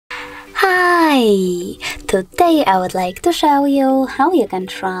Hi! Today I would like to show you how you can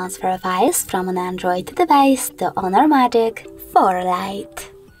transfer files from an Android device to HONOR Magic4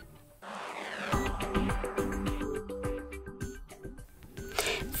 Lite.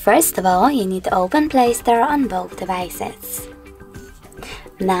 First of all, you need to open Play Store on both devices.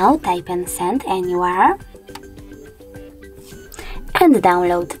 Now type in Send Anywhere and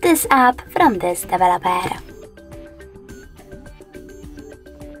download this app from this developer.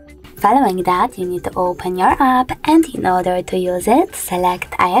 Following that, you need to open your app, and in order to use it,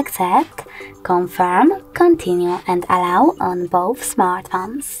 select I accept, confirm, continue and allow on both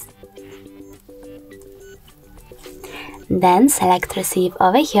smartphones. Then select receive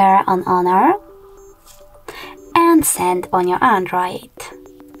over here on HONOR and send on your Android.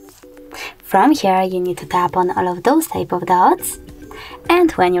 From here you need to tap on all of those type of dots,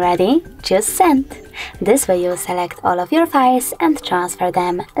 and when you're ready, just send. This way you'll select all of your files and transfer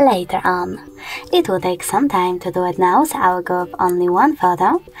them later on. It will take some time to do it now, so I will go with only one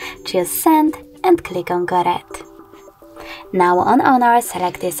photo. Just send and click on Got It. Now on HONOR,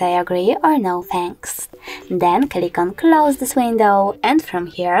 select Yes, I agree or No thanks. Then click on Close this window, and from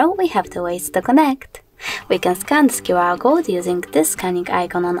here we have two ways to connect. We can scan this QR code using this scanning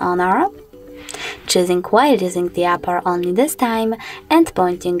icon on HONOR, choosing while using the app or only this time, and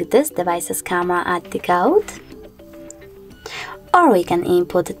pointing this device's camera at the code. Or we can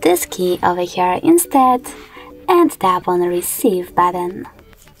input this key over here instead and tap on the Receive button.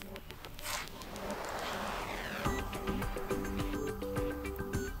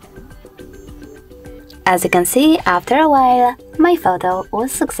 As you can see, after a while, my photo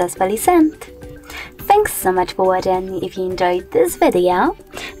was successfully sent. Thanks so much for watching. If you enjoyed this video,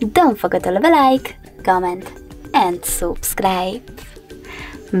 don't forget to leave a like, comment and subscribe.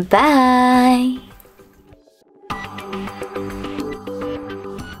 Bye!